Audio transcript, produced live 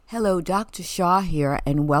Hello, Dr. Shaw here,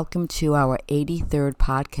 and welcome to our 83rd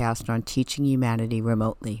podcast on teaching humanity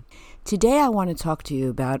remotely. Today I want to talk to you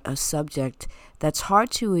about a subject that's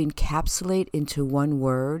hard to encapsulate into one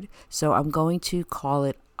word, so I'm going to call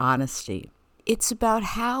it honesty. It's about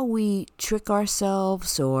how we trick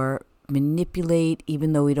ourselves or manipulate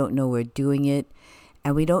even though we don't know we're doing it.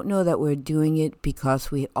 And we don't know that we're doing it because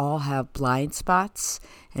we all have blind spots.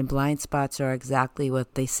 And blind spots are exactly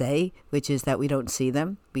what they say, which is that we don't see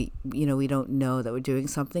them. We don't know that we're doing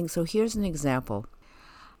something. So here's an example.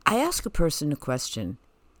 I ask a person a question,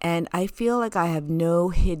 and I feel like I have no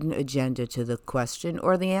hidden agenda to the question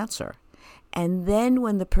or the answer. And then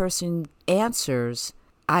when the person answers,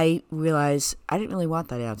 I realize I didn't really want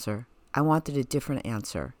that answer. I wanted a different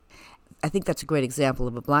answer. I think that's a great example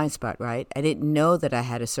of a blind spot, right? I didn't know that I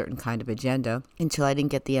had a certain kind of agenda until I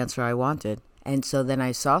didn't get the answer I wanted. And so then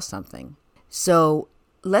I saw something. So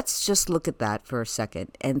let's just look at that for a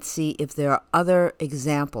second and see if there are other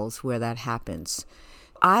examples where that happens.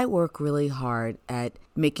 I work really hard at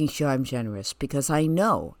making sure I'm generous because I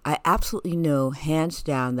absolutely know hands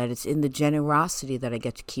down that it's in the generosity that I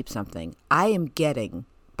get to keep something. I am getting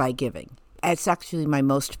by giving. It's actually my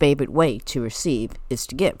most favorite way to receive is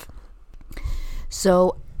to give.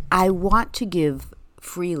 So I want to give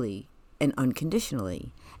freely and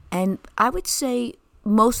unconditionally. And I would say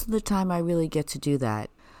most of the time I really get to do that.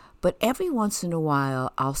 But every once in a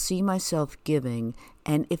while, I'll see myself giving.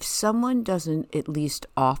 And if someone doesn't at least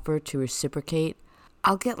offer to reciprocate,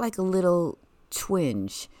 I'll get like a little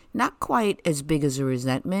twinge. Not quite as big as a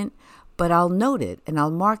resentment, but I'll note it and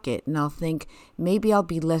I'll mark it. And I'll think maybe I'll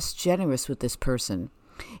be less generous with this person.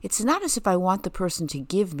 It's not as if I want the person to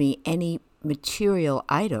give me any material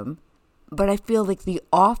item, but I feel like the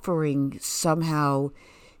offering somehow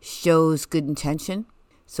shows good intention.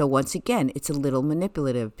 So once again, it's a little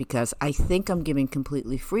manipulative because I think I'm giving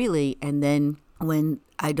completely freely, and then when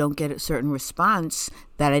I don't get a certain response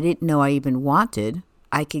that I didn't know I even wanted,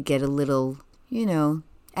 I could get a little,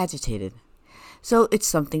 agitated. So it's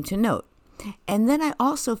something to note. And then I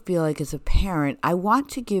also feel like as a parent, I want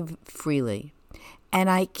to give freely. And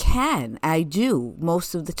I do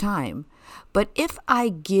most of the time. But if I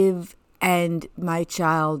give and my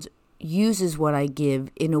child uses what I give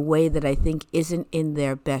in a way that I think isn't in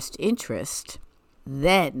their best interest,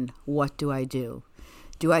 then what do I do?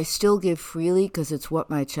 Do I still give freely because it's what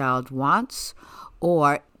my child wants?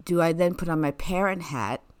 Or do I then put on my parent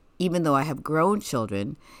hat, even though I have grown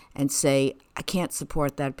children, and say, I can't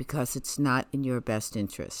support that because it's not in your best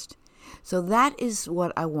interest? So that is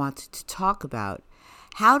what I wanted to talk about.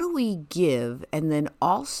 How do we give? And then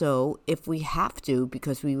also, if we have to,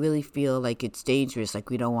 because we really feel like it's dangerous, like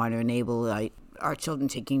we don't want to enable our children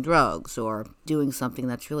taking drugs or doing something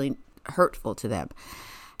that's really hurtful to them,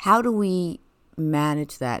 how do we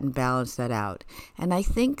manage that and balance that out? And I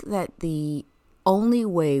think that the only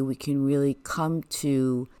way we can really come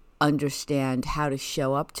to understand how to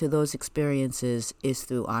show up to those experiences is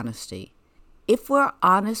through honesty. If we're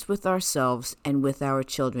honest with ourselves and with our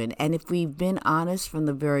children, and if we've been honest from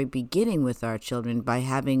the very beginning with our children by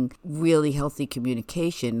having really healthy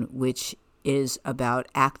communication, which is about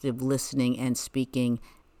active listening and speaking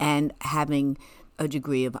and having a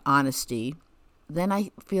degree of honesty, then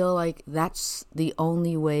I feel like that's the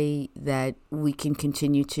only way that we can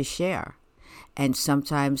continue to share and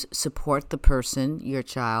sometimes support the person, your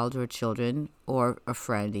child or children or a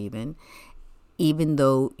friend even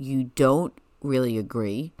though you don't really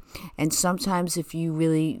agree. And sometimes if you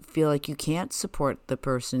really feel like you can't support the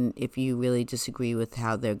person, if you really disagree with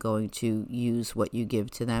how they're going to use what you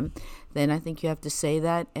give to them, then I think you have to say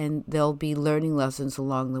that, and there'll be learning lessons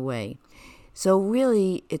along the way. So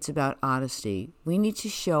really, it's about honesty. We need to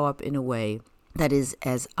show up in a way that is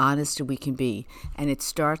as honest as we can be. And it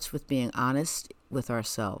starts with being honest with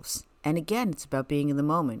ourselves. And again, it's about being in the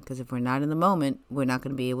moment, because if we're not in the moment, we're not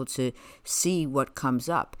going to be able to see what comes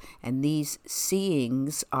up. And these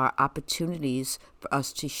seeings are opportunities for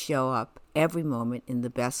us to show up every moment in the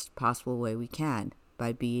best possible way we can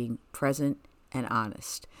by being present and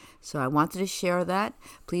honest. So I wanted to share that.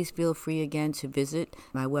 Please feel free again to visit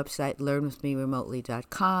my website,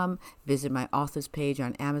 learnwithmeremotely.com. Visit my authors page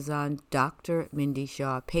on Amazon, Dr. Mindy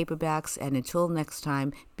Shaw Paperbacks. And until next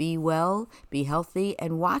time, be well, be healthy,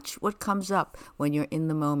 and watch what comes up when you're in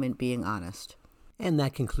the moment being honest. And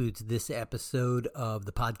that concludes this episode of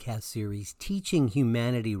the podcast series, Teaching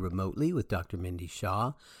Humanity Remotely with Dr. Mindy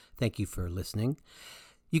Shaw. Thank you for listening.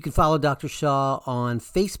 You can follow Dr. Shaw on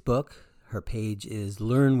Facebook. Her page is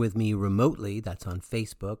Learn With Me Remotely. That's on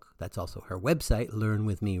Facebook. That's also her website,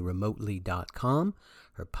 learnwithmeremotely.com.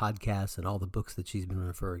 her podcasts and all the books that she's been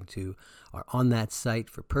referring to are on that site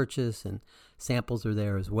for purchase, and samples are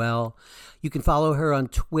there as well. You can follow her on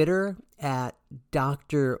Twitter at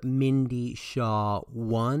Dr. Mindy Shaw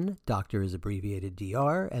 1. Doctor is abbreviated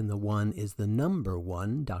DR, and the 1 is the number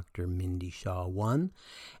 1, Dr. Mindy Shaw 1.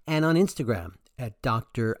 And on Instagram at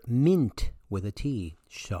Dr. Mint with a T,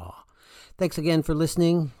 Shaw. Thanks again for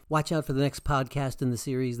listening. Watch out for the next podcast in the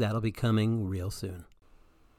series. That'll be coming real soon.